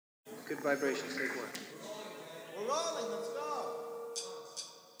Good vibrations, take one. We're rolling, let's go.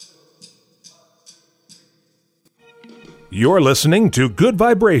 You're listening to Good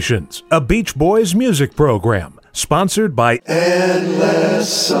Vibrations, a Beach Boys music program, sponsored by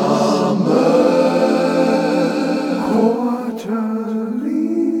Endless Summer Quarterly.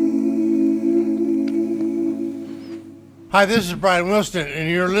 Hi, this is Brian Wilson, and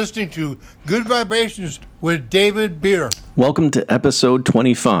you're listening to Good Vibrations with David Beer. Welcome to episode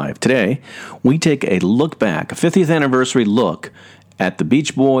 25. Today, we take a look back, a 50th anniversary look at the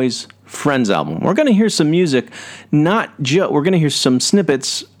Beach Boys' Friends album. We're going to hear some music, we're going to hear some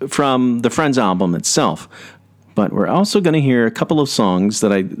snippets from the Friends album itself, but we're also going to hear a couple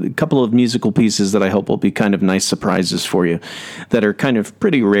of musical pieces that I hope will be kind of nice surprises for you that are kind of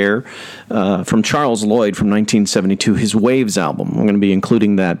pretty rare from Charles Lloyd from 1972, his Waves album. We're going to be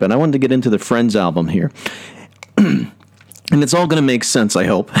including that, but I wanted to get into the Friends album here. And it's all going to make sense, I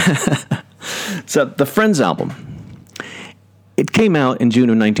hope. So, the Friends album. It came out in June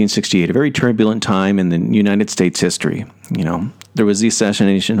of 1968, a very turbulent time in the United States history. You know, there was the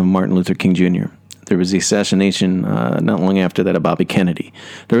assassination of Martin Luther King Jr. There was the assassination not long after that of Bobby Kennedy.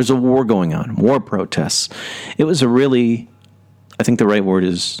 There was a war going on, war protests. It was a really, I think the right word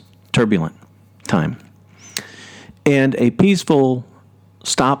is turbulent time. And a peaceful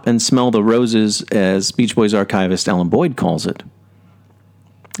stop and smell the roses, as Beach Boys archivist Alan Boyd calls it.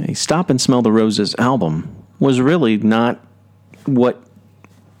 A Stop and Smell the Roses album was really not what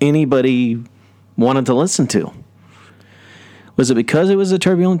anybody wanted to listen to. Was it because it was a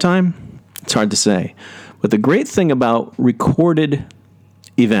turbulent time? It's hard to say. But the great thing about recorded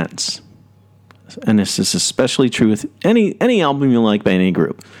events, and this is especially true with any album you like by any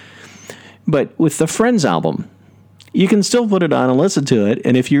group, but with the Friends album, you can still put it on and listen to it,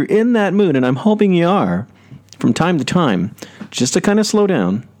 and if you're in that mood, and I'm hoping you are, from time to time, just to kind of slow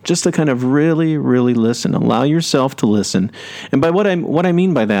down, just to kind of really, really listen, allow yourself to listen. And by what I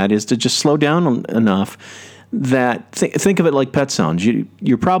mean by that is to just slow down enough that, think of it like Pet Sounds.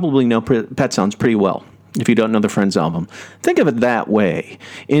 You probably know Pet Sounds pretty well if you don't know the Friends album. Think of it that way,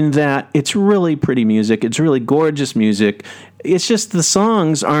 in that it's really pretty music, it's really gorgeous music. It's just the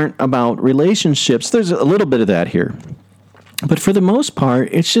songs aren't about relationships. There's a little bit of that here. But for the most part,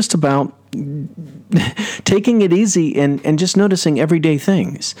 it's just about taking it easy and just noticing everyday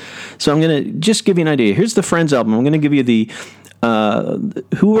things. So I'm going to just give you an idea. Here's the Friends album. I'm going to give you the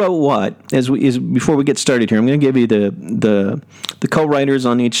who wrote what before we get started here. I'm going to give you the co-writers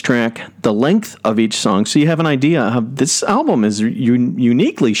on each track, the length of each song, so you have an idea of this album is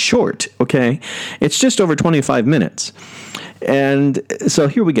uniquely short, okay? It's just over 25 minutes. And so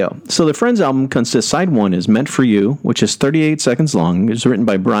here we go. So the Friends album consists, side one is Meant for You, which is 38 seconds long. It's written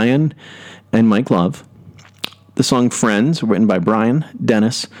by Brian and Mike Love. The song Friends, written by Brian,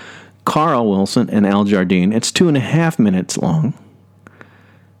 Dennis, Carl Wilson, and Al Jardine. It's 2.5 minutes long.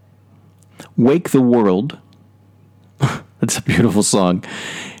 Wake the World. That's a beautiful song.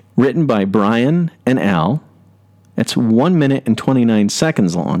 Written by Brian and Al. It's 1 minute and 29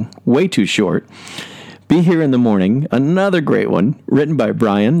 seconds long. Way too short. Be Here in the Morning, another great one, written by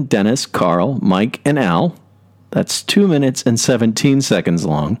Brian, Dennis, Carl, Mike, and Al. That's 2 minutes and 17 seconds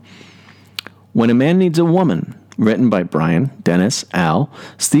long. When a Man Needs a Woman, written by Brian, Dennis, Al,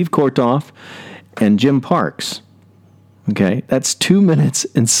 Steve Kortoff, and Jim Parks. Okay, that's 2 minutes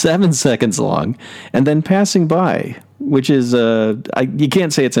and 7 seconds long. And then Passing By, which is, you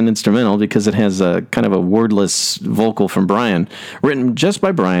can't say it's an instrumental because it has a kind of a wordless vocal from Brian, written just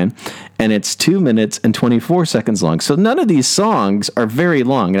by Brian, and it's 2 minutes and 24 seconds long. So none of these songs are very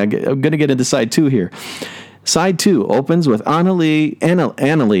long. I'm going to get into side two here. Side two opens with Annalie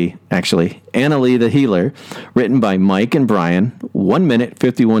the Healer, written by Mike and Brian, 1 minute,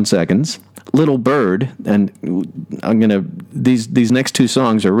 51 seconds. Little Bird, and these next two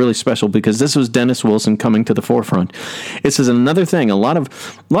songs are really special because this was Dennis Wilson coming to the forefront. This is another thing. A lot of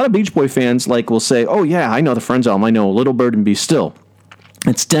Beach Boy fans will say, "Oh yeah, I know the Friends album. I know Little Bird and Be Still."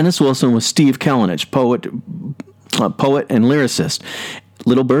 It's Dennis Wilson with Steve Kalinich, poet and lyricist.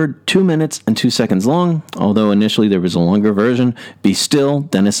 Little Bird, 2 minutes and 2 seconds long, although initially there was a longer version. Be Still,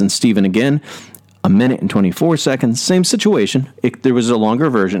 Dennis and Steven again, 1 minute and 24 seconds. Same situation. There was a longer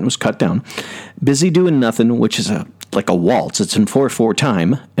version. It was cut down. Busy Doing Nothing, which is like a waltz. It's in 4/4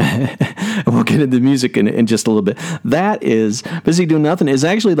 time. We'll get into the music in just a little bit. That is, Busy Doing Nothing is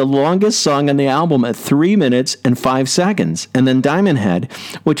actually the longest song on the album at 3 minutes and 5 seconds. And then Diamond Head,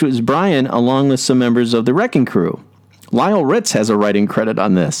 which was Brian along with some members of the Wrecking Crew. Lyle Ritz has a writing credit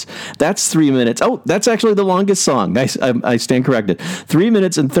on this. That's 3 minutes. Oh, that's actually the longest song. I stand corrected. 3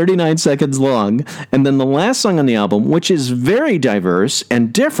 minutes and 39 seconds long. And then the last song on the album, which is very diverse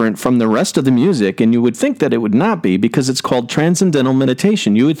and different from the rest of the music, and you would think that it would not be because it's called Transcendental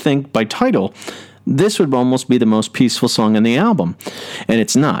Meditation. You would think by title, this would almost be the most peaceful song on the album. And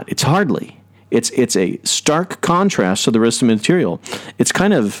it's not. It's hardly. It's a stark contrast to the rest of the material. It's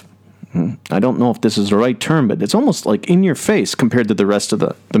kind of, I don't know if this is the right term, but it's almost like in your face compared to the rest of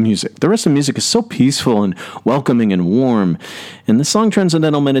the music. The rest of the music is so peaceful and welcoming and warm. And the song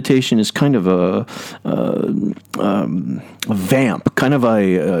Transcendental Meditation is kind of a vamp, kind of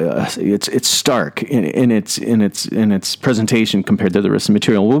it's stark in its presentation compared to the rest of the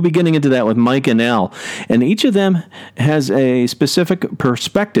material. We'll be getting into that with Mike and Al, and each of them has a specific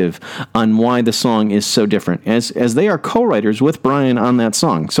perspective on why the song is so different, as they are co-writers with Brian on that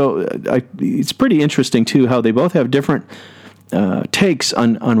song. So it's pretty interesting too how they both have different takes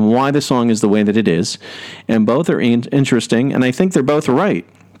on why the song is the way that it is, and both are interesting, and I think they're both right.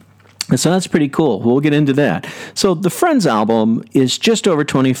 So that's pretty cool. We'll get into that. So the Friends album is just over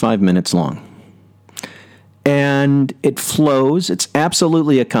 25 minutes long. And it flows. It's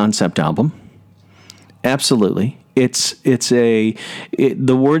absolutely a concept album. Absolutely. The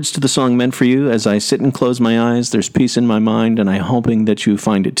words to the song Meant for You, as I sit and close my eyes, there's peace in my mind, and I'm hoping that you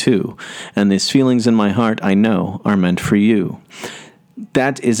find it too. And these feelings in my heart, I know, are meant for you.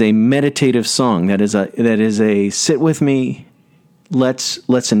 That is a meditative song. That is a sit with me.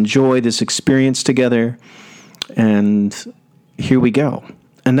 Let's enjoy this experience together, and here we go.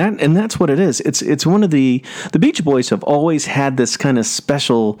 And that's what it is. It's one of the Beach Boys have always had this kind of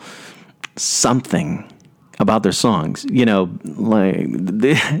special something about their songs. You know,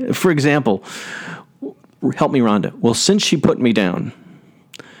 like for example, Help Me Rhonda. Well, Since She Put Me Down.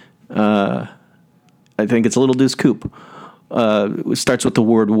 I think it's a Little Deuce Coupe. It starts with the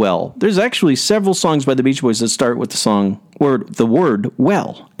word well. There's actually several songs by the Beach Boys that start with the word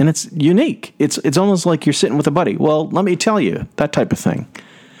well, and it's unique. It's almost like you're sitting with a buddy. Well, let me tell you, that type of thing.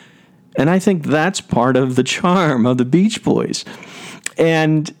 And I think that's part of the charm of the Beach Boys.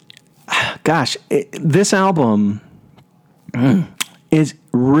 And gosh, this album is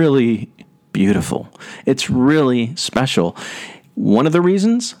really beautiful. It's really special. One of the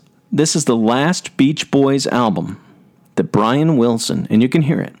reasons, this is the last Beach Boys album that Brian Wilson, and you can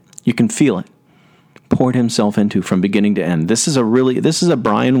hear it, you can feel it, poured himself into from beginning to end. This is a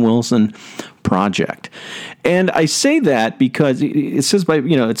Brian Wilson project. And I say that because it says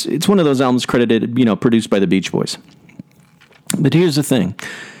it's one of those albums credited, produced by the Beach Boys. But here's the thing.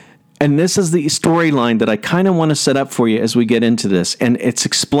 And this is the storyline that I kind of want to set up for you as we get into this. And it's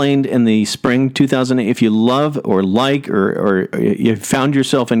explained in the spring 2008. If you love or like or you found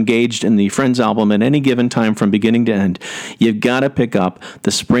yourself engaged in the Friends album at any given time from beginning to end, you've got to pick up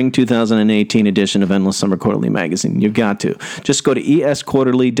the spring 2018 edition of Endless Summer Quarterly magazine. You've got to. Just go to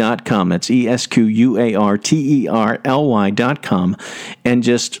esquarterly.com. That's ESQUARTERLY.com. And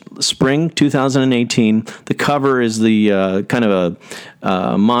just spring 2018. The cover is the kind of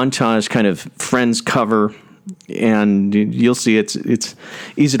a montage kind of Friends cover, and you'll see it's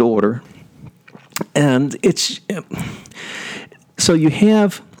easy to order. And so you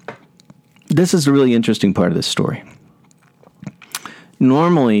have, this is a really interesting part of this story.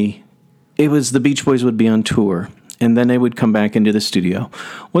 Normally, it was the Beach Boys would be on tour, and then they would come back into the studio.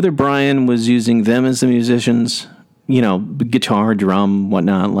 Whether Brian was using them as the musicians, guitar, drum,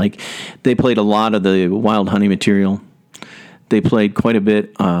 whatnot, like they played a lot of the Wild Honey material. They played quite a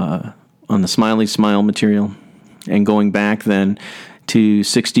bit on the Smiley Smile material. And going back then to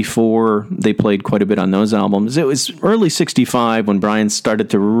 64, they played quite a bit on those albums. It was early 65 when Brian started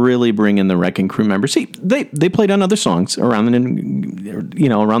to really bring in the Wrecking Crew members. See, they played on other songs around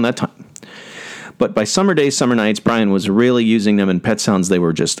that time. But by Summer Days, Summer Nights, Brian was really using them, and Pet Sounds, they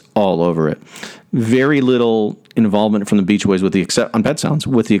were just all over it. Very little involvement from the Beach Boys on Pet Sounds,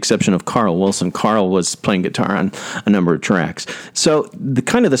 with the exception of Carl Wilson. Carl was playing guitar on a number of tracks. So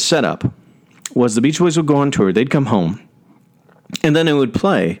the setup was the Beach Boys would go on tour, they'd come home, and then they would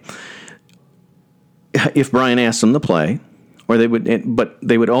play if Brian asked them to play, but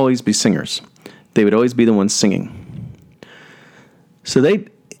they would always be singers. They would always be the ones singing. So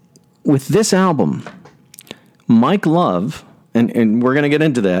with this album, Mike Love, and we're going to get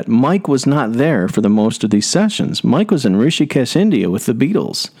into that, Mike was not there for the most of these sessions. Mike was in Rishikesh, India with the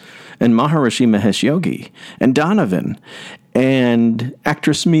Beatles, and Maharishi Mahesh Yogi, and Donovan, and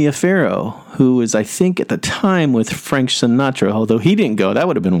actress Mia Farrow, who was, I think, at the time with Frank Sinatra, although he didn't go. That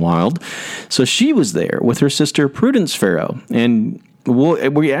would have been wild. So she was there with her sister Prudence Farrow, and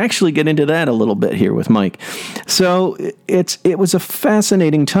We actually get into that a little bit here with Mike. So it was a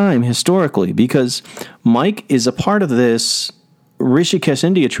fascinating time historically because Mike is a part of this Rishikesh,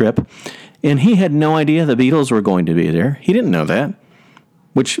 India trip, and he had no idea the Beatles were going to be there. He didn't know that,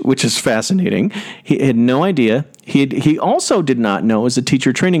 which is fascinating. He had no idea. He also did not know it was a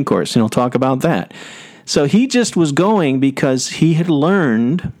teacher training course, and he'll talk about that. So he just was going because he had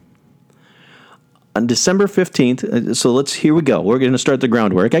learned on December 15th. So here we go. We're going to start the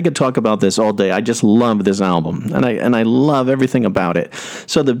groundwork. I could talk about this all day. I just love this album, and I love everything about it.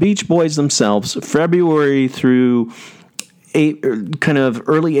 So the Beach Boys themselves, February through kind of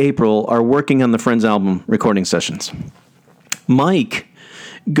early April, are working on the Friends album recording sessions. Mike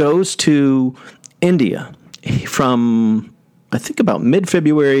goes to India from, I think, about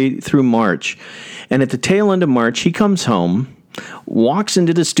mid-February through March. And at the tail end of March, he comes home, walks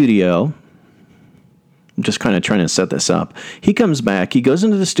into the studio. I'm just kind of trying to set this up. He comes back, he goes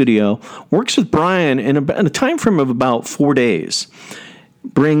into the studio, works with Brian in a time frame of about 4 days,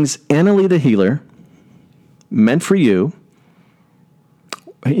 brings Annalie the Healer, Meant for You,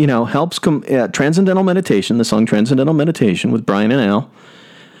 helps Transcendental Meditation, the song Transcendental Meditation with Brian and Al,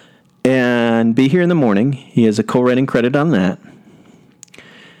 and Be Here in the Morning. He has a co-writing credit on that.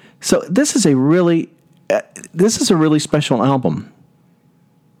 So this is a really special album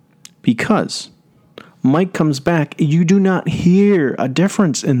because Mike comes back. You do not hear a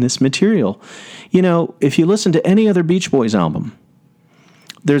difference in this material. If you listen to any other Beach Boys album,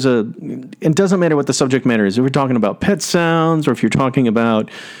 it doesn't matter what the subject matter is. If we're talking about Pet Sounds, or if you're talking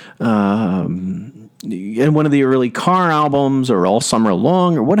about in one of the early Car albums, or All Summer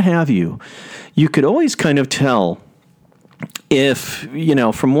Long, or what have you, you could always kind of tell if,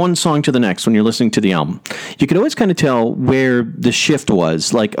 from one song to the next when you're listening to the album, you could always kind of tell where the shift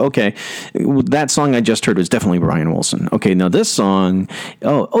was. Like, okay, that song I just heard was definitely Brian Wilson. Okay, now this song,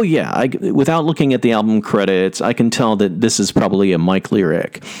 oh yeah, without looking at the album credits, I can tell that this is probably a Mike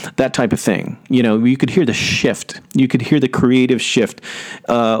lyric, that type of thing. You could hear the shift. You could hear the creative shift.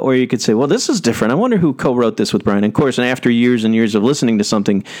 Or you could say, well, this is different. I wonder who co-wrote this with Brian. And of course, and after years and years of listening to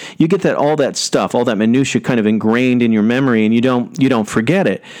something, you get all that stuff, all that minutia kind of ingrained in your memory, and you don't forget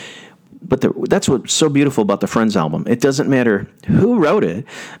it. But that's what's so beautiful about the Friends album. It doesn't matter who wrote it,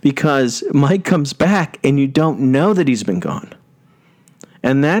 because Mike comes back and you don't know that he's been gone.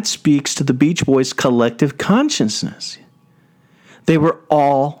 And that speaks to the Beach Boys' collective consciousness. They were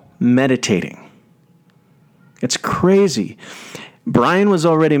all meditating. It's crazy. Brian was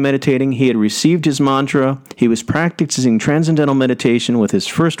already meditating. He had received his mantra. He was practicing transcendental meditation with his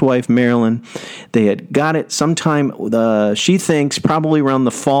first wife, Marilyn. They had got it sometime, she thinks, probably around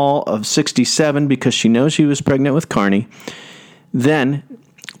the fall of 1967, because she knows she was pregnant with Carney. Then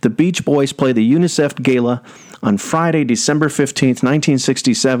the Beach Boys play the UNICEF Gala on Friday, December 15th,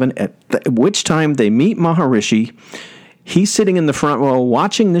 1967, at which time they meet Maharishi. He's sitting in the front row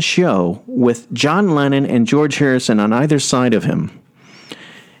watching the show with John Lennon and George Harrison on either side of him.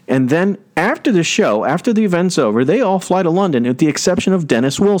 And then after the show, after the event's over, they all fly to London with the exception of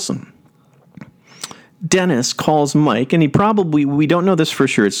Dennis Wilson. Dennis calls Mike, and we don't know this for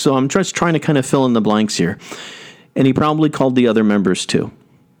sure, so I'm just trying to kind of fill in the blanks here. And he probably called the other members too.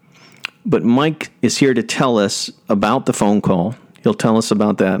 But Mike is here to tell us about the phone call. He'll tell us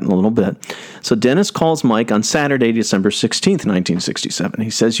about that in a little bit. So Dennis calls Mike on Saturday, December 16th, 1967. He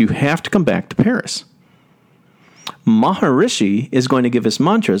says, you have to come back to Paris. Maharishi is going to give us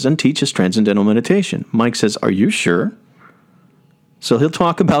mantras and teach us transcendental meditation. Mike says, are you sure? So he'll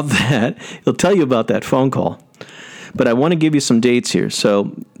talk about that. He'll tell you about that phone call. But I want to give you some dates here.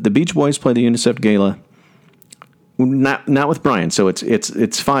 So the Beach Boys play the UNICEF Gala. Not with Brian. So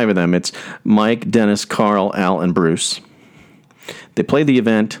it's five of them. It's Mike, Dennis, Carl, Al, and Bruce. They play the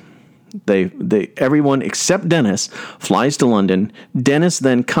event. Everyone except Dennis flies to London. Dennis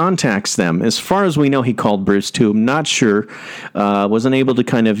then contacts them. As far as we know, he called Bruce too. I'm not sure. Wasn't able to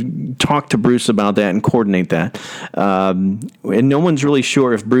kind of talk to Bruce about that and coordinate that. And no one's really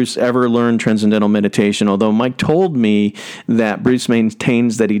sure if Bruce ever learned transcendental meditation, although Mike told me that Bruce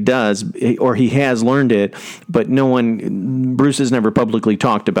maintains that he does, or he has learned it, but Bruce has never publicly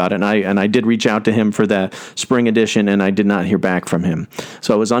talked about it. And I did reach out to him for the spring edition, and I did not hear back from him.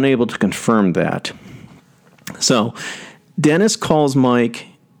 So I was unable to confirm that. So Dennis calls Mike,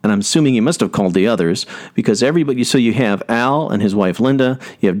 and I'm assuming he must have called the others, because everybody, so you have Al and his wife Linda,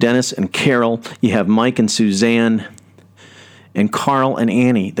 you have Dennis and Carol, you have Mike and Suzanne, and Carl and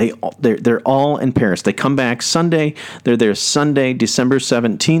Annie. They're all in Paris. They come back Sunday. They're there Sunday, December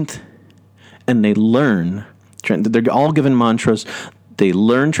 17th, and they learn. They're all given mantras. They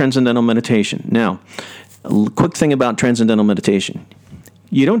learn transcendental meditation. Now, quick thing about transcendental meditation.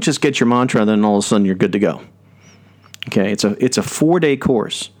 You don't just get your mantra, then all of a sudden you're good to go. Okay, it's a 4-day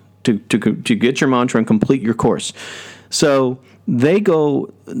course to get your mantra and complete your course. So they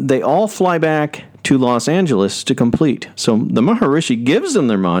all fly back to Los Angeles to complete. So the Maharishi gives them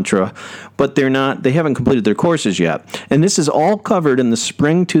their mantra, but they haven't completed their courses yet. And this is all covered in the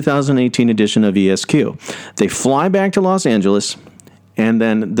spring 2018 edition of ESQ. They fly back to Los Angeles, and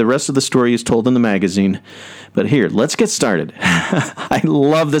then the rest of the story is told in the magazine. But here, let's get started. I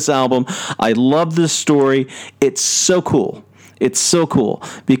love this album. I love this story. It's so cool. It's so cool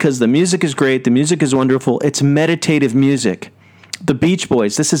because the music is great. The music is wonderful. It's meditative music. The Beach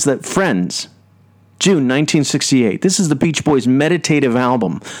Boys, this is the Friends, June 1968. This is the Beach Boys' meditative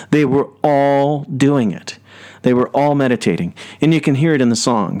album. They were all doing it. They were all meditating, and you can hear it in the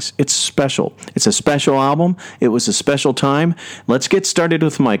songs. It's special. It's a special album. It was a special time. Let's get started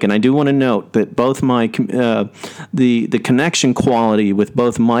with Mike, and I do want to note that both Mike, the connection quality with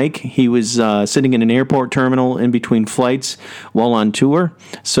both Mike, he was sitting in an airport terminal in between flights while on tour,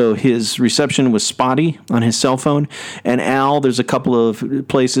 so his reception was spotty on his cell phone. And Al, there's a couple of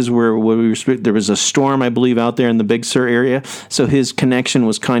places where there was a storm, I believe, out there in the Big Sur area, so his connection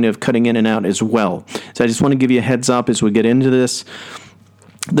was kind of cutting in and out as well. So I just want to give you a heads up as we get into this.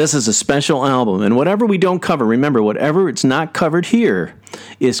 This is a special album, and whatever we don't cover, remember, whatever it's not covered here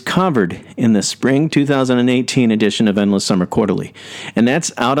is covered in the spring 2018 edition of Endless Summer Quarterly. And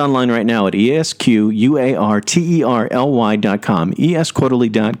that's out online right now at esquarterly.com,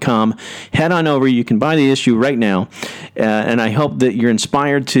 esquarterly.com. Head on over. You can buy the issue right now. And I hope that you're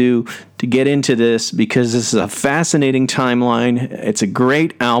inspired to get into this because this is a fascinating timeline. It's a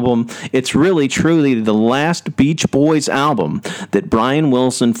great album. It's really, truly the last Beach Boys album that Brian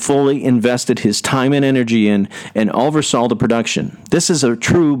Wilson fully invested his time and energy in and oversaw the production. This is a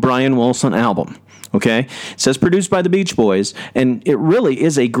true Brian Wilson album. Okay? It says produced by the Beach Boys, and it really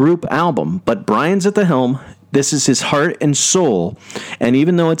is a group album, but Brian's at the helm. This is his heart and soul. And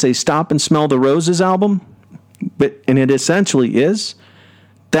even though it's a Stop and Smell the Roses album, and it essentially is,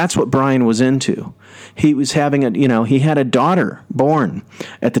 that's what Brian was into. He was having he had a daughter born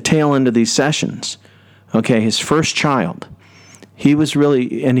at the tail end of these sessions. Okay, his first child. He was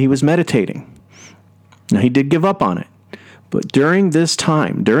meditating. Now, he did give up on it. But during this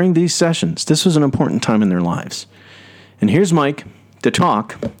time, during these sessions, this was an important time in their lives. And here's Mike to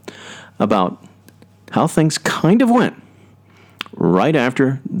talk about how things kind of went right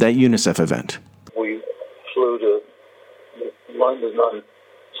after that UNICEF event. We flew to London on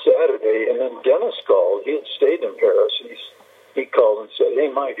Saturday, and then Dennis called. He had stayed in Paris. He called and said, "Hey,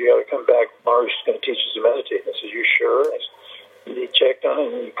 Mike, you got to come back. Mark's going to teach us to meditate." I said, "You sure?" He checked on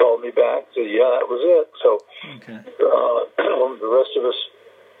it, and he called me back. Said, "Yeah, that was it." So the rest of us,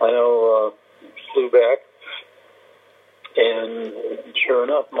 I know, flew back, and sure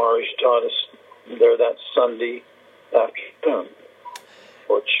enough, Marish taught us there that Sunday afternoon,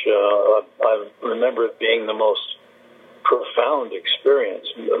 which I remember it being the most profound experience,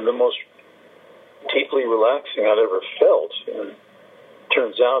 the most deeply relaxing I'd ever felt. And it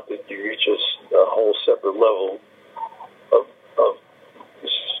turns out that you reach a whole separate level of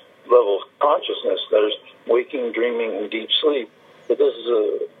consciousness. There's waking, dreaming, and deep sleep. But this is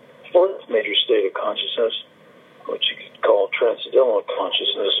a fourth major state of consciousness, which you could call transcendental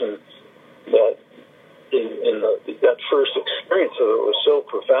consciousness, and that that first experience of it was so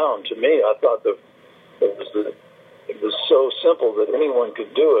profound to me. I thought that it was so simple that anyone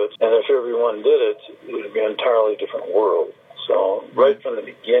could do it, and if everyone did it, it would be an entirely different world. So right from the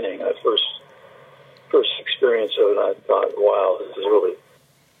beginning, that first experience of it, I thought, wow, this is really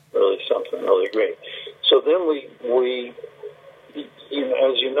something really great. So then we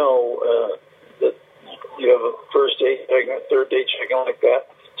as you know, that you have a first day checking, a third day checking like that,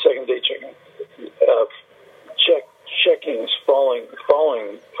 second day checking, checkings following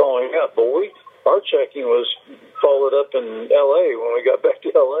up. But our checking was followed up in L.A. when we got back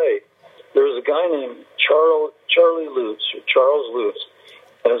to L.A. There was a guy named Charlie Lutz, or Charles Lutz,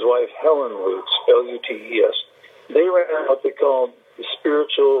 and his wife Helen Lutz, Lutz. They ran what they called the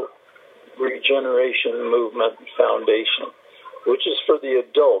Spiritual Regeneration Movement Foundation, which is for the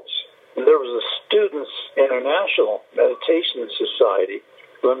adults. And there was a Students International Meditation Society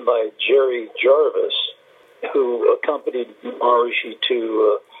run by Jerry Jarvis, who accompanied Maharishi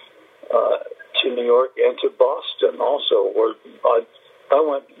to New York and to Boston also, where I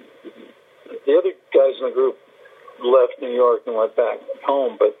went. The other guys in the group left New York and went back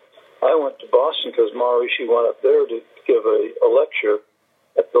home, but I went to Boston because Maharishi went up there to give a lecture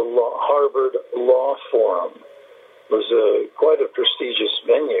at the Harvard Law Forum. was quite a prestigious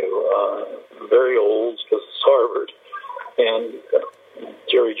venue, very old because it's Harvard. And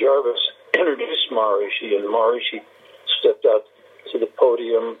Jerry Jarvis introduced Maharishi, and Maharishi stepped out to the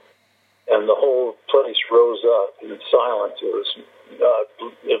podium, and the whole place rose up in silence.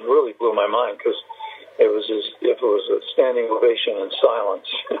 It really blew my mind because it was as if it was a standing ovation in silence,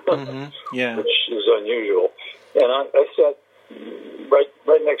 which is unusual. And I sat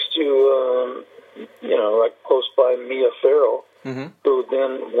right next to, right close by Mia Farrow, who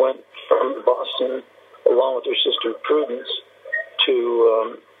then went from Boston along with her sister Prudence to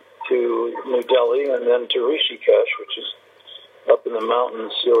New Delhi and then to Rishikesh, which is up in the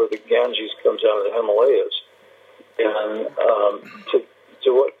mountains where the Ganges comes out of the Himalayas, and to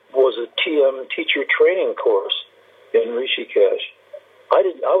what was a TM teacher training course in Rishikesh. I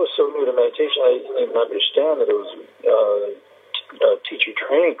was so new to meditation, I didn't even understand that it was a teacher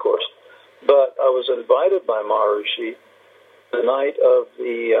training course. But I was invited by Maharishi the night of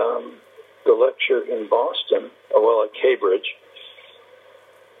the lecture in Boston, at Cambridge.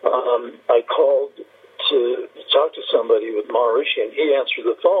 I called to talk to somebody with Maharishi, and he answered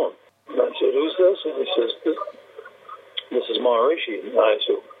the phone. And I said, "Who's this?" And he says, "This is Maharishi."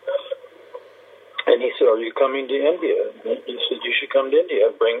 And he said, "Are you coming to India?" And he said, "You should come to India.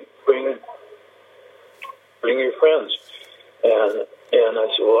 Bring your friends." And I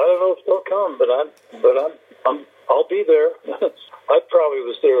said, "Well, I don't know if they'll come, but I'll be there." I probably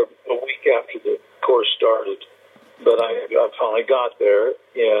was there a week after the course started, but I finally got there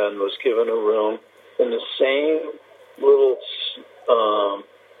and was given a room in the same little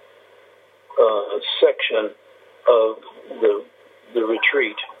section of the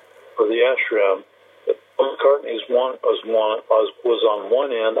retreat or the ashram. McCartney was on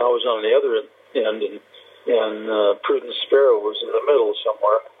one end, I was on the other end, and Prudence Sparrow was in the middle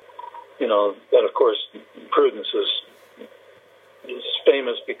somewhere. And of course, Prudence is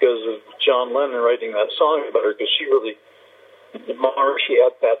famous because of John Lennon writing that song about her, because Maharishi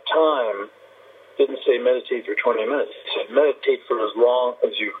at that time didn't say meditate for 20 minutes. He said meditate for as long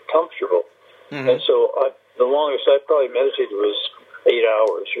as you're comfortable. Mm-hmm. And so the longest I probably meditated was 8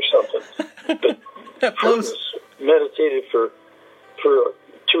 hours or something. But Prudence meditated for 2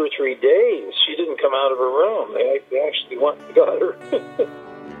 or 3 days. She didn't come out of her room. They actually went and got her.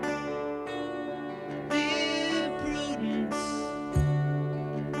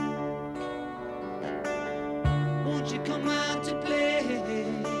 Won't you come out to play?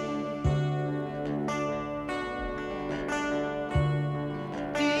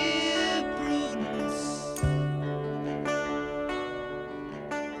 Dear Prudence,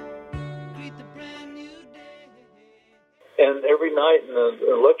 greet the brand new day. And every night in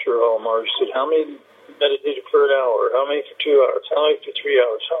the lecture hall, Marge said, "How many meditated for an hour? How many for 2 hours? How many for 3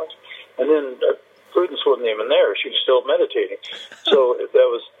 hours?" And then Prudence wasn't even there; she was still meditating. So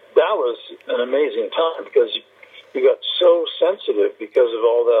that was an amazing time, because you got so sensitive because of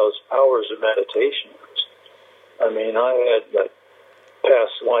all those hours of meditation. I mean, I had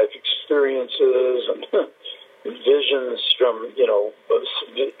past life experiences and visions from,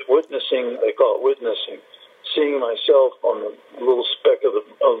 witnessing. They call it witnessing. Seeing myself on the little speck of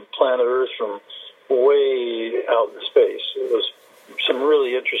planet Earth from way out in space. It was some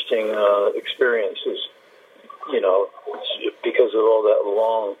really interesting experiences, because of all that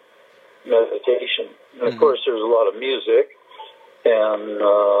long meditation. And of course, there's a lot of music and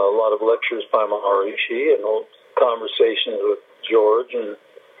a lot of lectures by Maharishi and conversations with George and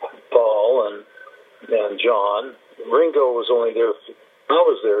Paul and John. Ringo was only there. I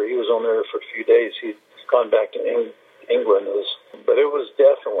was there. He was only there for a few days. He'd gone back to England. But it was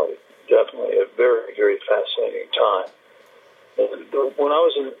definitely a very, very fascinating time. And when I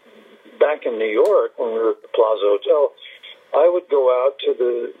was back in New York, when we were at the Plaza Hotel, I would go out to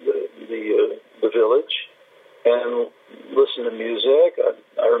the village and listen to music.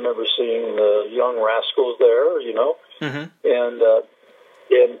 I remember seeing the Young Rascals there, mm-hmm. and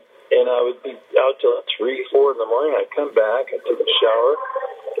I would be out till 3, 4 in the morning. I'd come back, I'd take a shower,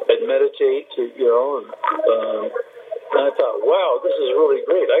 I'd meditate, and I thought, wow, this is really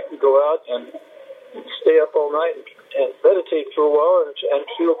great. I could go out and stay up all night and meditate for a while and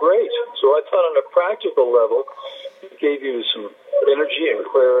feel great. So I thought on a practical level, it gave you some energy and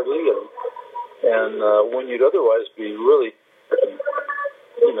clarity, and when you'd otherwise be really,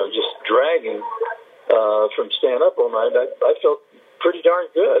 just dragging from staying up all night, I felt pretty darn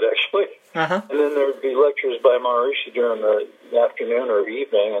good, actually. Uh-huh. And then there would be lectures by Maharishi during the afternoon or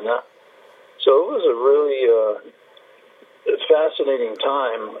evening, so it was a really fascinating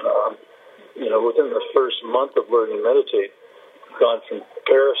time. Within the first month of learning to meditate, gone from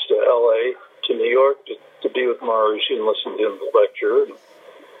Paris to L.A., to New York to be with Maharishi and listen to him lecture, and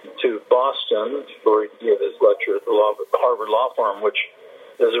to Boston for his lecture at the Harvard Law Firm, which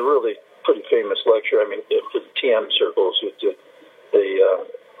is a really pretty famous lecture. I mean, for the TM circles,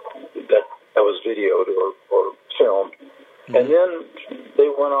 that was videoed or filmed. Mm-hmm. And then they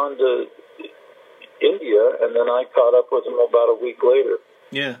went on to India, and then I caught up with them about a week later.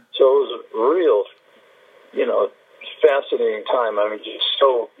 Yeah. So it was a real, fascinating time. I mean, just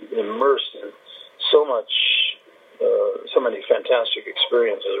so immersed in so many fantastic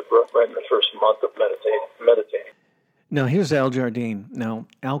experiences right in the first month of meditating. Now, here's Al Jardine. Now,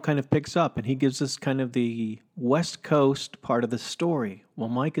 Al kind of picks up, and he gives us kind of the West Coast part of the story. While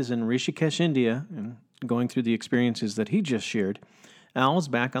Mike is in Rishikesh, India, and going through the experiences that he just shared, Al is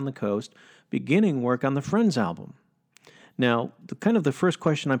back on the coast, beginning work on the Friends album. Now, the first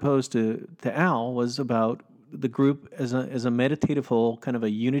question I posed to Al was about the group as a meditative whole, kind of a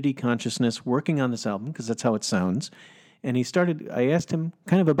unity consciousness working on this album, because that's how it sounds. And I asked him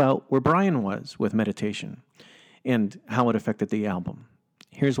kind of about where Brian was with meditation and how it affected the album.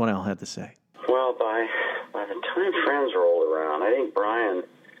 Here's what Al had to say. Well, by the time Friends rolled around, I don't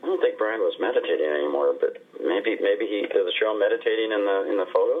think Brian was meditating anymore, but maybe he does the show meditating in the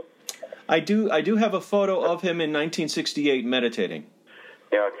photo. I do have a photo of him in 1968 meditating.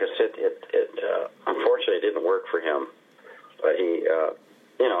 Yeah, because it unfortunately didn't work for him, but he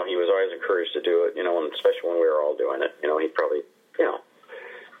was always encouraged to do it, and especially when we were all doing it. He probably,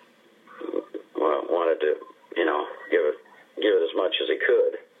 wanted to, give it as much as he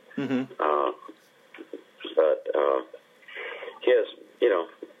could. Mm-hmm. But he has,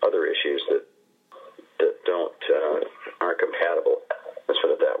 other issues that aren't compatible. Let's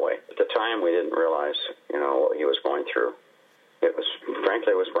put it that way. At the time, we didn't realize, what he was going through. It was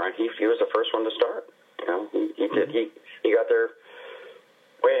Brian. He was the first one to start. He got there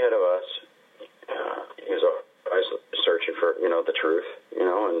way ahead of us. He was always searching for the truth, and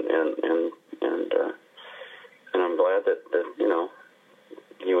I'm glad that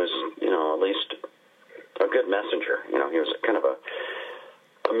he was at least a good messenger. He was kind of a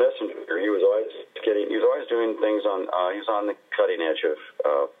messenger. He was always doing things he was on the cutting edge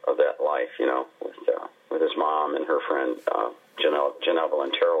of that life, with his mom and her friend Janelle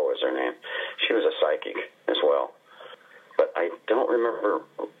Valentero was her name. She was a psychic as well, but I don't remember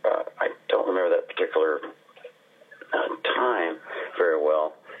that particular time very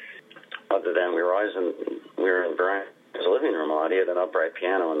well. Other than we were in Brian's living room a lot. He had an upright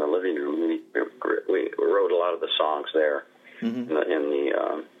piano in the living room. We wrote a lot of the songs there. Mm-hmm.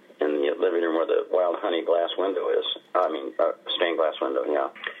 in the living room where the wild honey glass window is. Stained glass window, yeah.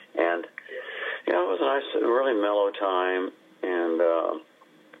 And it was a nice, really mellow time, and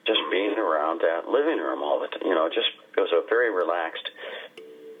just being around that living room all the time. It was a very relaxed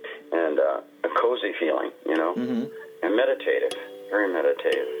and a cozy feeling, mm-hmm. and meditative, very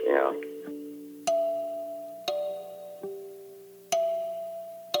meditative, yeah.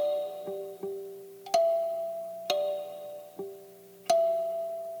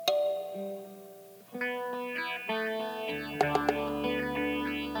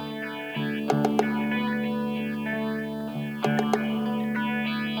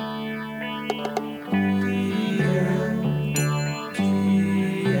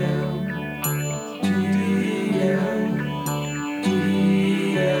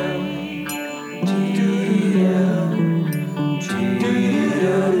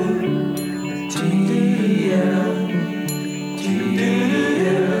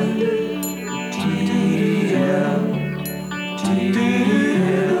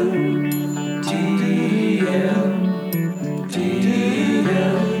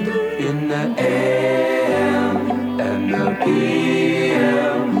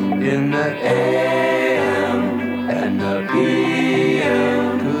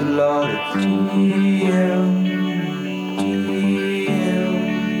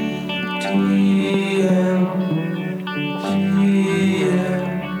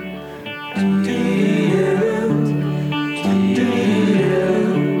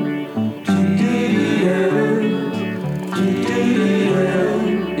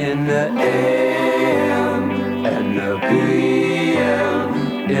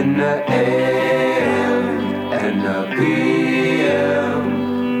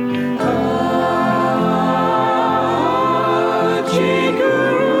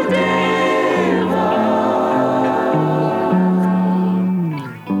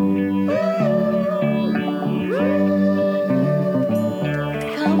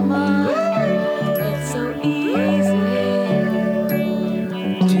 Come on.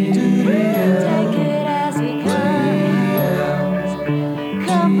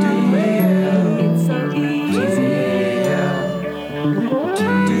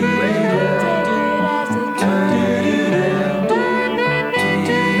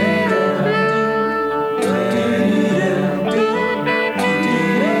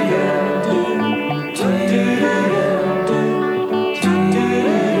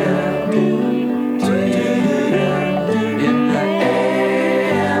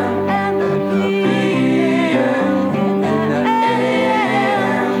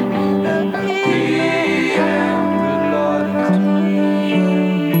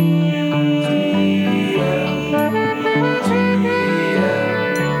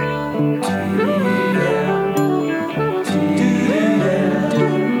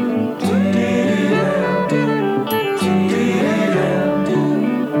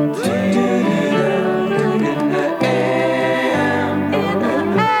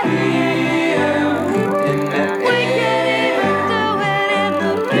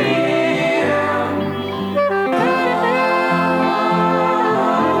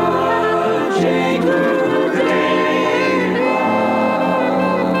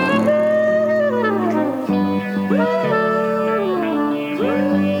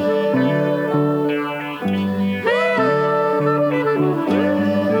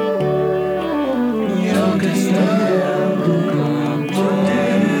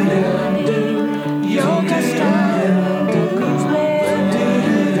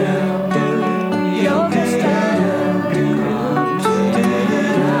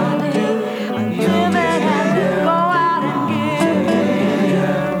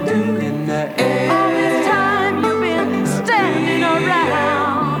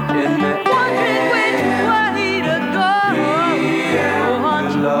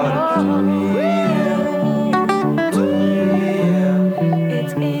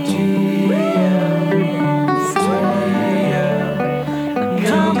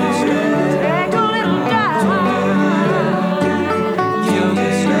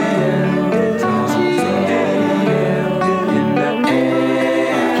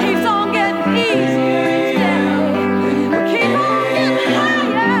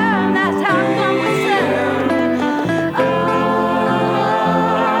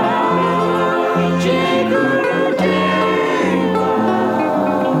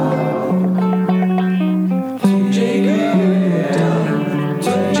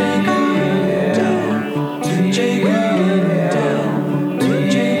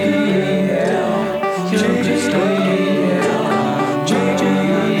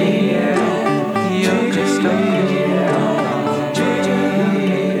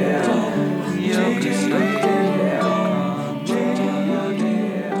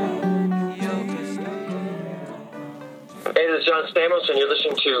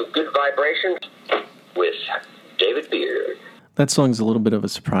 That song's a little bit of a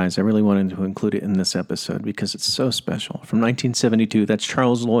surprise. I really wanted to include it in this episode because it's so special. From 1972, that's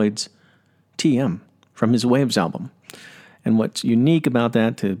Charles Lloyd's TM from his Waves album. And what's unique about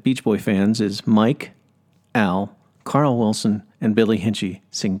that to Beach Boy fans is Mike, Al, Carl Wilson, and Billy Hinchy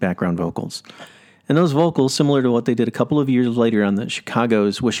sing background vocals. And those vocals, similar to what they did a couple of years later on the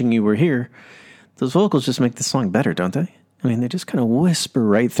Chicago's Wishing You Were Here, those vocals just make the song better, don't they? I mean, they just kind of whisper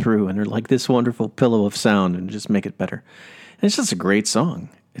right through, and they're like this wonderful pillow of sound and just make it better. And it's just a great song.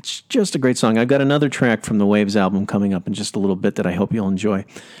 It's just a great song. I've got another track from the Waves album coming up in just a little bit that I hope you'll enjoy.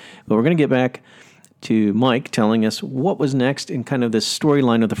 But we're going to get back to Mike telling us what was next in kind of this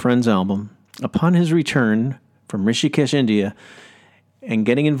storyline of the Friends album upon his return from Rishikesh, India, and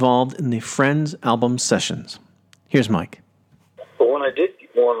getting involved in the Friends album sessions. Here's Mike. But when I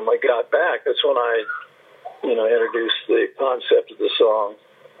got back, that's when I, introduced the concept of the song,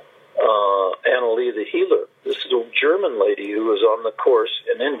 Annalie the Healer. This is a German lady who was on the course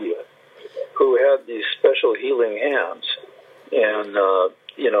in India who had these special healing hands. And,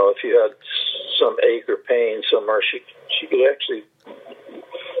 if you had some ache or pain somewhere, she could actually,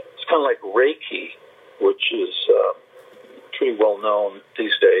 it's kind of like Reiki, which is pretty well known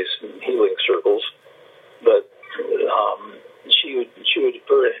these days in healing circles. But she would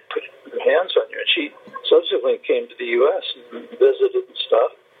put her hands on you. And she subsequently came to the U.S. and visited and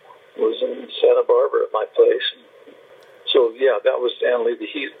stuff. Was in Santa Barbara at my place. So, yeah, that was Annalie the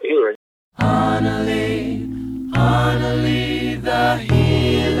Healer. Annalie, Annalie the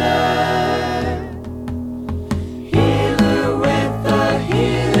Healer. Healer with the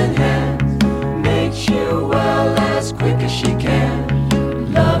healing hands. Makes you well as quick as she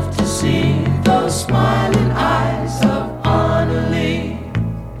can. Love to see those smiling eyes of Annalie.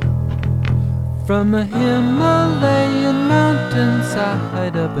 From a Himalayan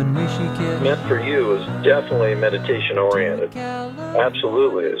mountainside up in Rishikesh. Meant for You is definitely meditation oriented.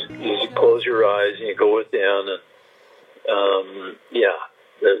 Absolutely. As you close your eyes and you go within, and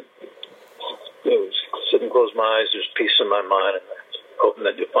sit and close my eyes. There's peace in my mind, and I'm hoping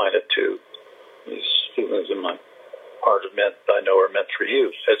that you find it too. These feelings in my heart I know are meant for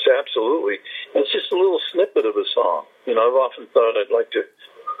you. It's absolutely. It's just a little snippet of a song. I've often thought I'd like to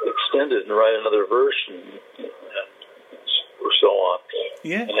extend it and write another verse or so on,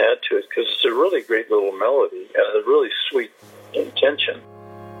 and add to it, because it's a really great little melody and a really sweet intention.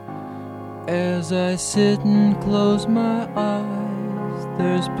 As I sit and close my eyes,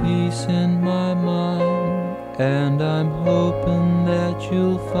 there's peace in my mind, and I'm hoping that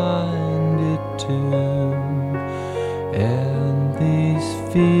you'll find it too. And these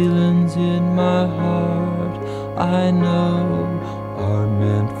feelings in my heart, I know, are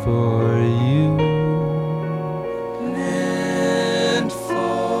meant for you. Meant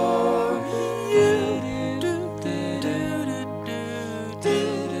for you.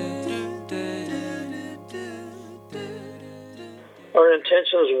 Our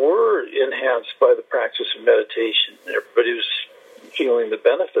intentions were enhanced by the practice of meditation. Everybody was feeling the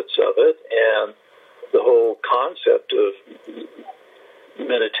benefits of it, and the whole concept of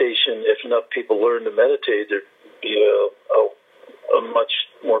meditation, if enough people learn to meditate, there'd be a much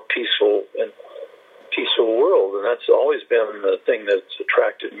more peaceful world. And that's always been the thing that's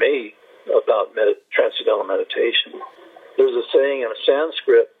attracted me about transcendental meditation. There's a saying in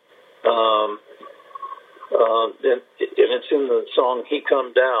Sanskrit, and it's in the song "He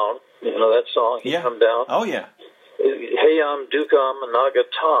Come Down." That song, "He Come Down." Oh, yeah. Heyam dukam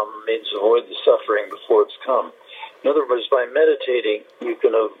nagatam means avoid the suffering before it's come. In other words, by meditating, you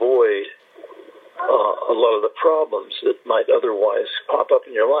can avoid a lot of the problems that might otherwise pop up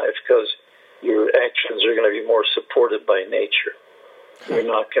in your life, because your actions are going to be more supported by nature. You're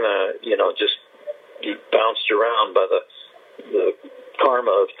not going to, just be bounced around by the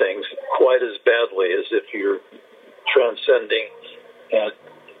karma of things quite as badly as if you're transcending and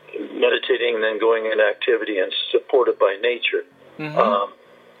meditating and then going into activity and supported by nature.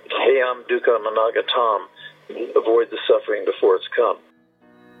 Hayam dukkha managatam. Avoid the suffering before it's come.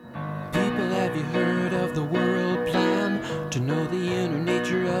 People, have you heard of the world plan? To know the inner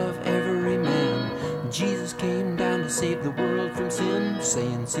nature of every man. Jesus came down to save the world from sin,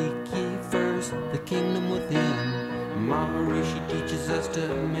 saying, seek ye first the kingdom within. Maharishi teaches us to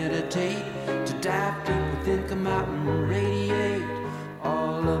meditate, to dive deep within, come out and radiate.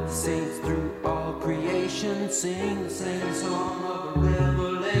 All of the saints through all creation sing the same song of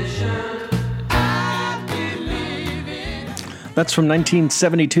revelation. That's from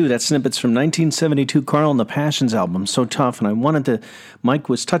 1972. That snippet's from 1972, Carl and the Passions album, So Tough. And Mike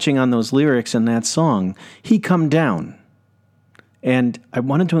was touching on those lyrics in that song, He Come Down. And I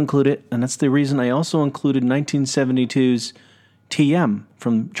wanted to include it, and that's the reason I also included 1972's TM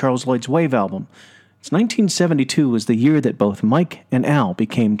from Charles Lloyd's Wave album. It's 1972 was the year that both Mike and Al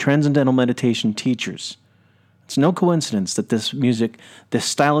became transcendental meditation teachers. It's no coincidence that this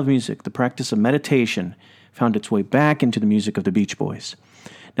style of music, the practice of meditation, found its way back into the music of the Beach Boys.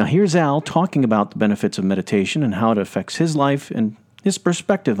 Now here's Al talking about the benefits of meditation and how it affects his life and his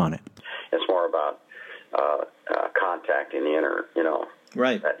perspective on it. It's more about contacting the inner,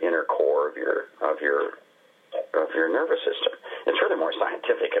 right, that inner core of your nervous system. It's really more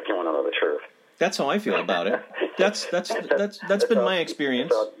scientific if you want to know the truth. That's how I feel about it. That's been my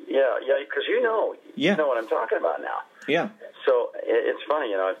experience. So, yeah, because you know what I'm talking about now. Yeah. So it's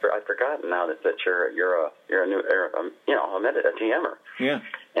funny, I've forgotten now that you're a TMer. Yeah.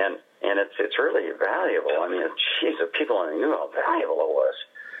 And it's really valuable. I mean, geez, if people only knew how valuable it was.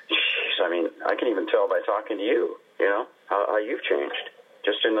 Jeez, I mean, I can even tell by talking to you, how you've changed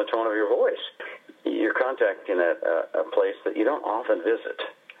just in the tone of your voice. You're contacting a place that you don't often visit.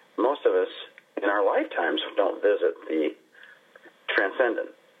 Most of us in our lifetimes don't visit the transcendent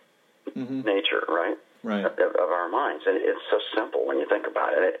nature, right? Right. Of our minds. And it's so simple when you think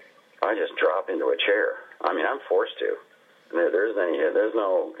about it. I just drop into a chair. I mean, I'm forced to. There's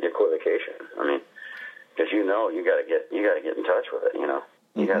no equivocation. I mean, because you got to get in touch with it. You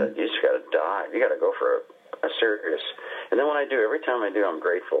just got to dive. You got to go for a serious. And then every time I do, I'm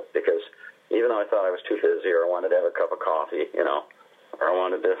grateful because even though I thought I was too busy or I wanted to have a cup of coffee, or I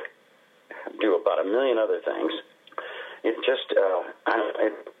wanted to do about a million other things, it just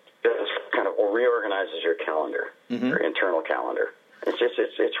kind of reorganizes your calendar, your internal calendar.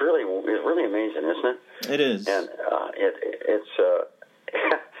 It's really amazing, isn't it? It is, and it's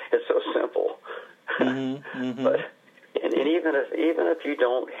so simple. But and even if you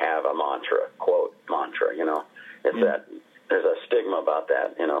don't have a quote mantra, it's that there's a stigma about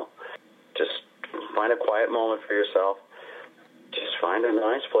that. Just find a quiet moment for yourself. Just find a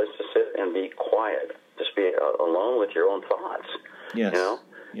nice place to sit and be quiet. Just be alone with your own thoughts. Yes.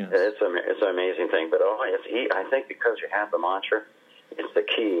 Yes. It's an amazing thing, but I think because you have the mantra, it's the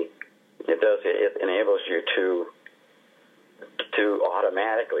key. It enables you to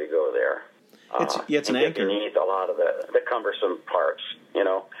automatically go there. It's an anchor. You need a lot of the cumbersome parts.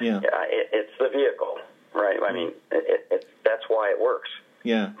 Yeah. It's the vehicle, right? I mean, that's why it works.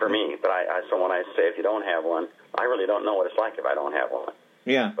 Yeah. For me, but so when I say if you don't have one, I really don't know what it's like if I don't have one.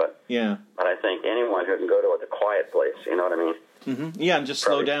 Yeah. But I think anyone who can go to the quiet place, you know what I mean? Mm-hmm. Yeah, and just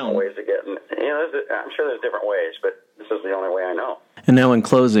slow down. Ways to get, I'm sure there's different ways, but this is the only way I know. And now in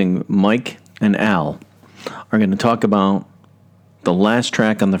closing, Mike and Al are going to talk about the last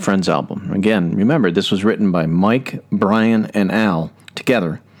track on the Friends album. Again, remember, this was written by Mike, Brian, and Al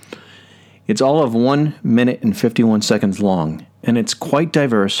together. It's all of 1 minute and 51 seconds long, and it's quite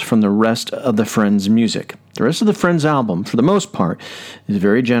diverse from the rest of the Friends music. The rest of the Friends album, for the most part, is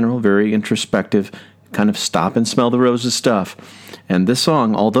very general, very introspective, kind of stop and smell the roses stuff. And this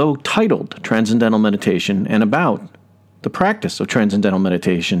song, although titled Transcendental Meditation and about the practice of transcendental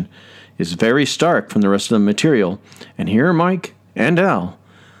meditation, is very stark from the rest of the material. And here are Mike and Al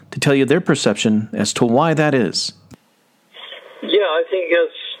to tell you their perception as to why that is. Yeah, I think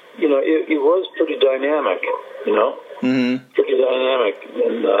it's, it was pretty dynamic, pretty dynamic.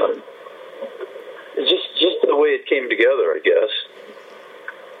 And just the way it came together, I guess.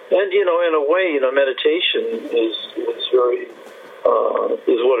 And, in a way, meditation is very,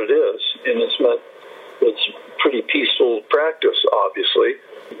 is what it is. And it's pretty peaceful practice, obviously.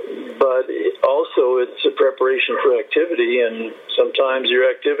 But it's a preparation for activity, and sometimes your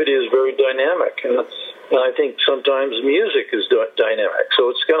activity is very dynamic. And I think sometimes music is dynamic. So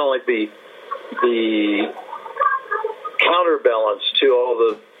it's kind of like the counterbalance to all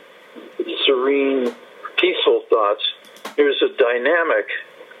the serene, peaceful thoughts. There's a dynamic,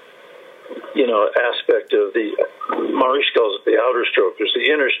 aspect of the, Maharishi calls it the outer stroke. There's the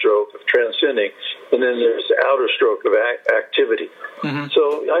inner stroke of transcending, and then there's the outer stroke of activity. Mm-hmm.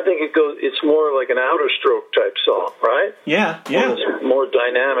 So I think it's more like an outer stroke type song, right? Yeah. It's more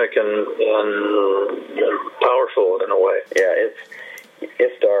dynamic and powerful in a way. Yeah, it's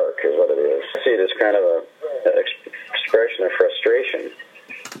dark is what it is. I see it as kind of an expression of frustration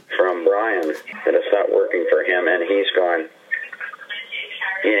from Brian that it's not working for him, and he's gone.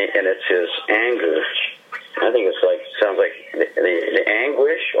 And it's his anger. I think sounds like the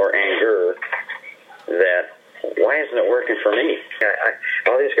anguish or anger that, why isn't it working for me?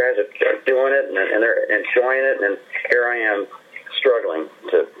 All these guys are doing it and they're enjoying it, and here I am struggling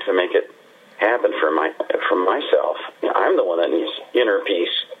to make it happen for myself. I'm the one that needs inner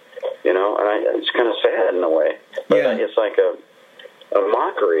peace, and it's kind of sad in a way. But it's like a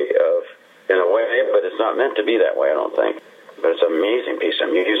mockery in a way, but it's not meant to be that way, I don't think. But it's an amazing piece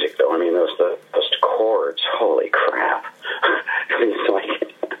of music, though. I mean, those chords, holy crap. It's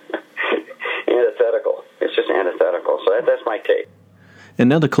like antithetical. It's just antithetical. So that's my take. And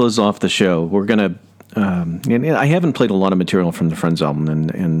now to close off the show, we're going to... and I haven't played a lot of material from the Friends album,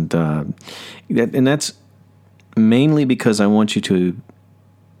 and that's mainly because I want you to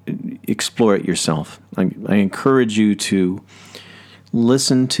explore it yourself. I encourage you to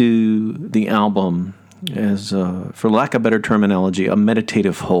listen to the album as, for lack of better terminology, a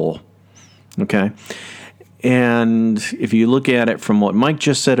meditative whole. Okay? And if you look at it from what Mike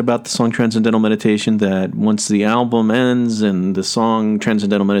just said about the song Transcendental Meditation, that once the album ends and the song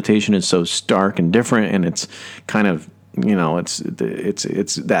Transcendental Meditation is so stark and different, and it's kind of,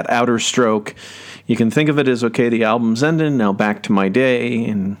 it's that outer stroke, you can think of it as, okay, the album's ending, now back to my day.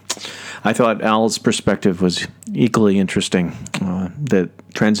 And I thought Al's perspective was equally interesting, that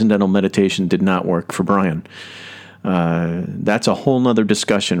Transcendental Meditation did not work for Brian. That's a whole nother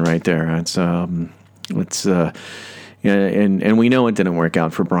discussion right there. And we know it didn't work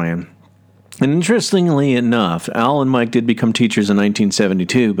out for Brian. And interestingly enough, Al and Mike did become teachers in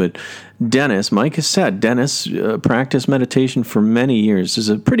 1972, but Mike has said, Dennis practiced meditation for many years. There's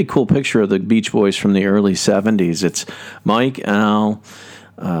a pretty cool picture of the Beach Boys from the early 70s. It's Mike, Al,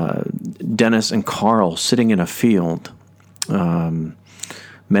 Dennis, and Carl sitting in a field,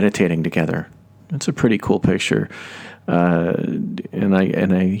 meditating together. It's a pretty cool picture. Mike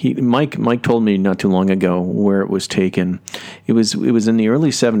told me not too long ago where it was taken. It was in the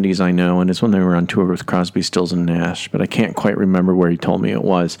early 70s, I know, and it's when they were on tour with Crosby, Stills, and Nash, but I can't quite remember where he told me it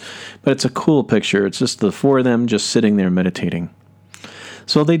was. But it's a cool picture. It's just the four of them just sitting there meditating.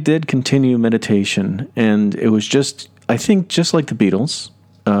 So they did continue meditation, and it was just, I think, just like the Beatles.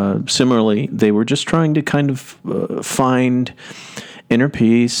 Similarly, they were just trying to kind of find inner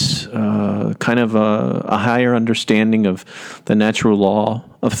peace, kind of a higher understanding of the natural law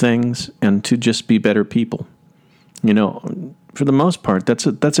of things, and to just be better people. For the most part,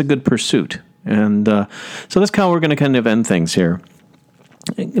 that's a good pursuit. And so that's how we're going to kind of end things here.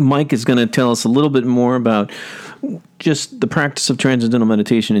 Mike is going to tell us a little bit more about just the practice of transcendental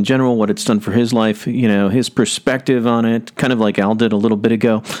meditation in general, what it's done for his life, his perspective on it, kind of like Al did a little bit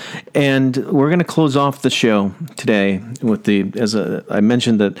ago. And we're going to close off the show today with I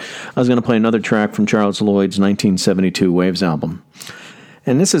mentioned that I was going to play another track from Charles Lloyd's 1972 Waves album.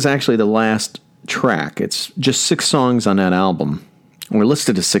 And this is actually the last track. It's just 6 songs on that album. We're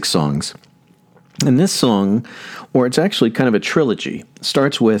listed as 6 songs. And this song, or it's actually kind of a trilogy,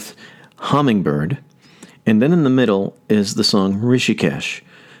 starts with Hummingbird, and then in the middle is the song Rishikesh.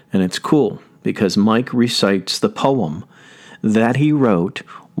 And it's cool because Mike recites the poem that he wrote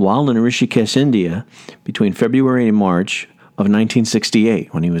while in Rishikesh, India, between February and March of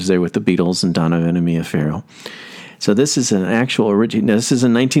 1968, when he was there with the Beatles and Donovan and Mia Farrow. So this is an actual original. This is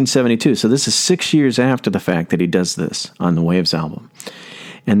in 1972. So this is 6 years after the fact that he does this on the Waves album.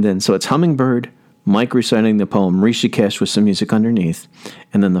 And then, so it's Hummingbird, Mike reciting the poem Rishikesh with some music underneath,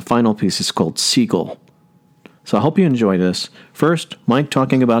 and then the final piece is called Seagull. So I hope you enjoy this. First, Mike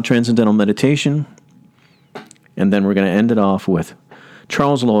talking about transcendental meditation, and then we're going to end it off with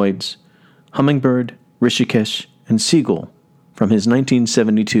Charles Lloyd's Hummingbird, Rishikesh, and Seagull from his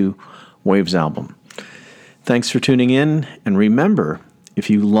 1972 Waves album. Thanks for tuning in, and remember, if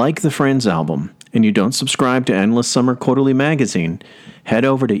you like the Friends album and you don't subscribe to Endless Summer Quarterly Magazine, head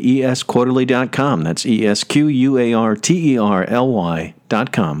over to esquarterly.com, that's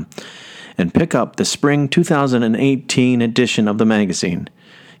esquarterly.com, and pick up the spring 2018 edition of the magazine.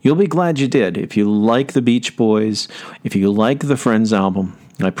 You'll be glad you did. If you like the Beach Boys, if you like the Friends album,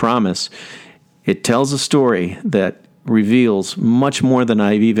 I promise, it tells a story that reveals much more than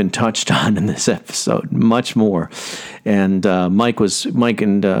I've even touched on in this episode, much more. And Mike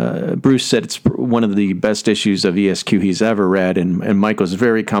and Bruce said it's one of the best issues of ESQ he's ever read, and Mike was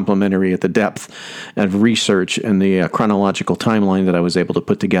very complimentary at the depth of research and the chronological timeline that I was able to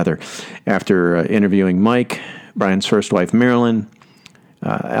put together after interviewing Mike, Brian's first wife Marilyn,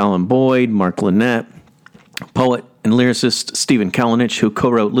 Alan Boyd, Mark Lynette, poet and lyricist Stephen Kalinich, who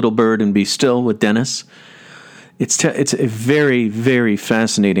co-wrote Little Bird and Be Still with Dennis. It's a very, very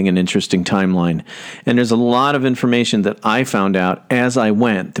fascinating and interesting timeline. And there's a lot of information that I found out as I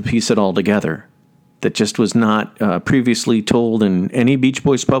went to piece it all together that just was not previously told in any Beach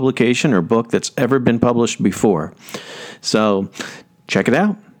Boys publication or book that's ever been published before. So check it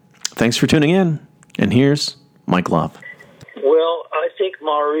out. Thanks for tuning in. And here's Mike Love. Well, I think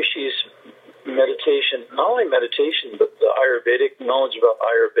Maharishi's meditation, not only meditation, but the Ayurvedic knowledge about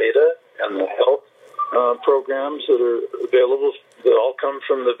Ayurveda and the health programs that are available, that all come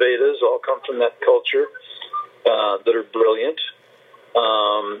from the Vedas, all come from that culture, that are brilliant.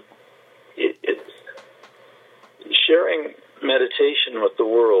 Sharing meditation with the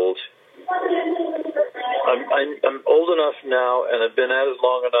world. I'm old enough now, and I've been at it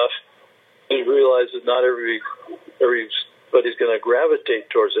long enough to realize that not everybody's going to gravitate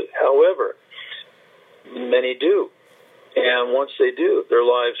towards it. However, many do. And once they do, their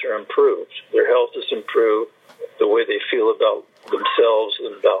lives are improved. Their health is improved. The way they feel about themselves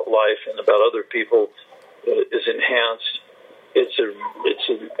and about life and about other people is enhanced. It's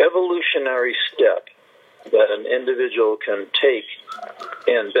an evolutionary step that an individual can take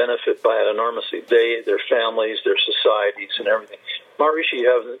and benefit by it enormously. They, their families, their societies, and everything. Maharishi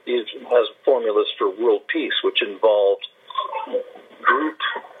has formulas for world peace, which involved group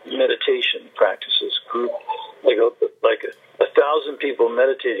meditation practices. Group, like a 1,000 people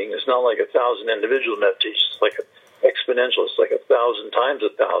meditating is not like 1,000 individual meditations. It's like exponential. It's like 1,000 times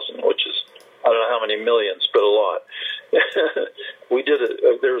 1,000, which is, I don't know how many millions, but a lot. We did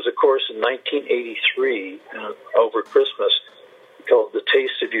there was a course in 1983 over Christmas called The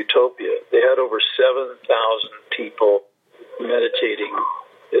Taste of Utopia. They had over 7,000 people meditating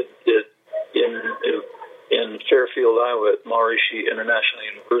in Fairfield, Iowa at Maharishi International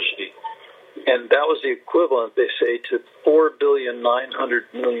University. And that was the equivalent, they say, to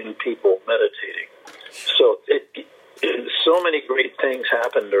 4,900,000,000 people meditating. So so many great things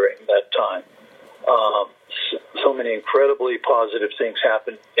happened during that time. So many incredibly positive things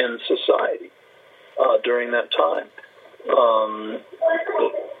happened in society during that time.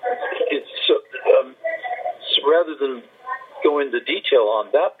 So rather than go into detail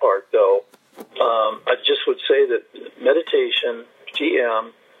on that part, though, I just would say that meditation,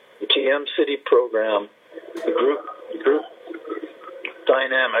 the TM City program, the group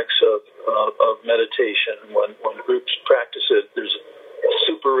dynamics of meditation, when groups practice it, there's a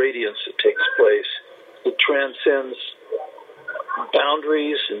super radiance that takes place that transcends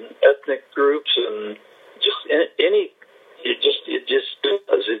boundaries and ethnic groups and just any. It just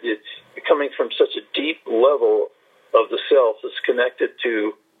does. You're coming from such a deep level of the self that's connected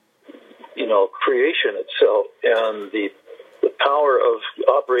to, creation itself, and the power of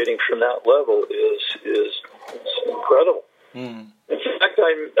operating from that level is incredible. In fact,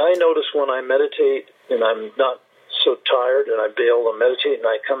 I notice when I meditate and I'm not so tired and I'm able to meditate and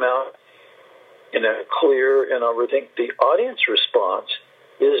I come out in a clear and everything, the audience response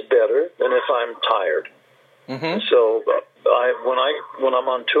is better than if I'm tired. Mm-hmm. So when I'm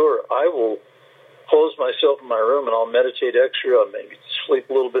on tour, I will close myself in my room and I'll meditate extra. I'll maybe sleep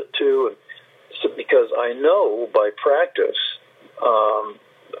a little bit too, and so because I know by practice,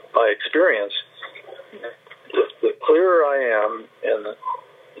 by experience, the clearer I am and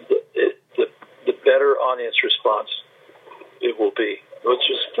the better audience response it will be, which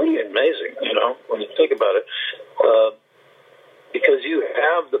is pretty amazing, when you think about it, because you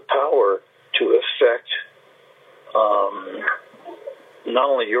have the power to affect not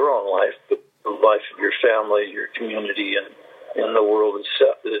only your own life, but the life of your family, your community, and the world at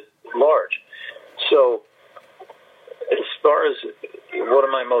large. So, as far as what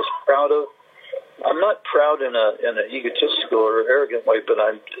am I most proud of, I'm not proud in an egotistical or arrogant way, but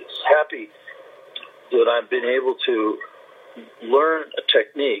I'm happy that I've been able to learn a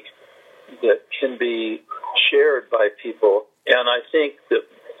technique that can be shared by people, and I think that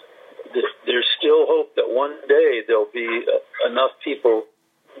there's still hope that one day there'll be enough people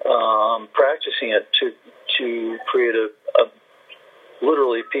practicing it to create a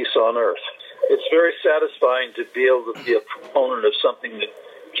literally peace on earth. It's very satisfying to be able to be a proponent of something that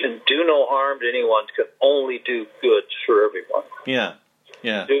can do no harm to anyone, can only do good for everyone. Yeah.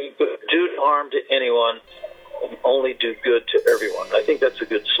 Do no harm to anyone, and only do good to everyone. I think that's a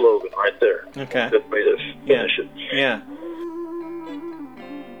good slogan right there. Okay. Good way to finish it. Yeah.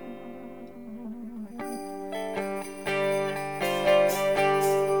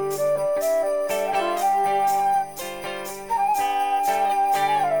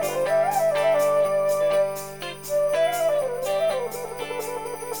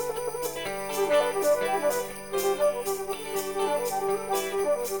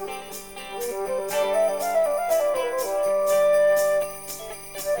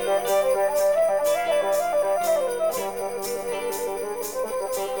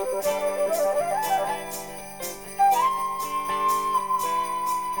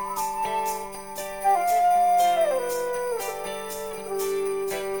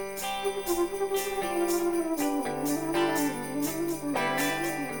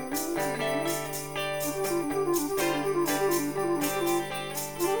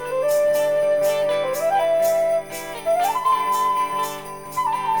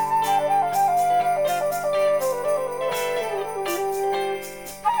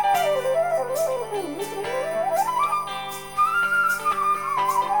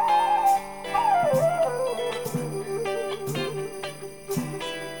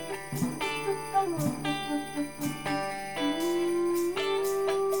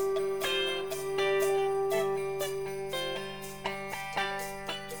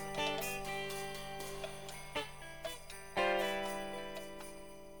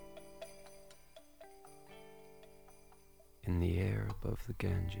 In the air above the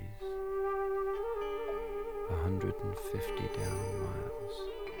Ganges, 150 down miles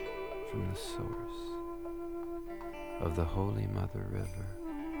from the source of the Holy Mother River,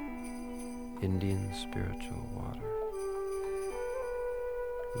 Indian spiritual water,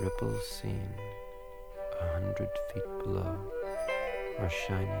 ripples seen 100 feet below are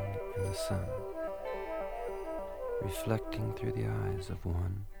shining in the sun, reflecting through the eyes of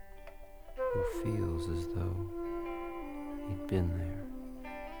one who feels as though he'd been there,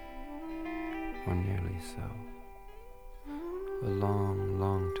 or nearly so, a long,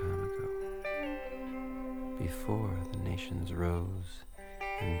 long time ago, before the nations rose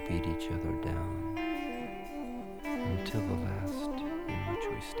and beat each other down, until the last in which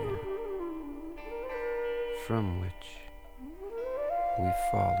we stand, from which we've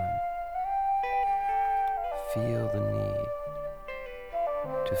fallen, feel the need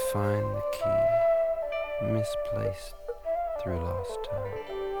to find the key misplaced through lost time,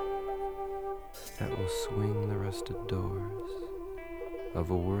 that will swing the rusted doors of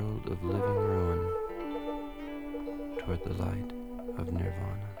a world of living ruin toward the light of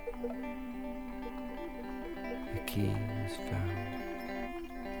nirvana. The key is found.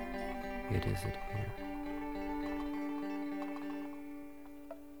 It is at hand.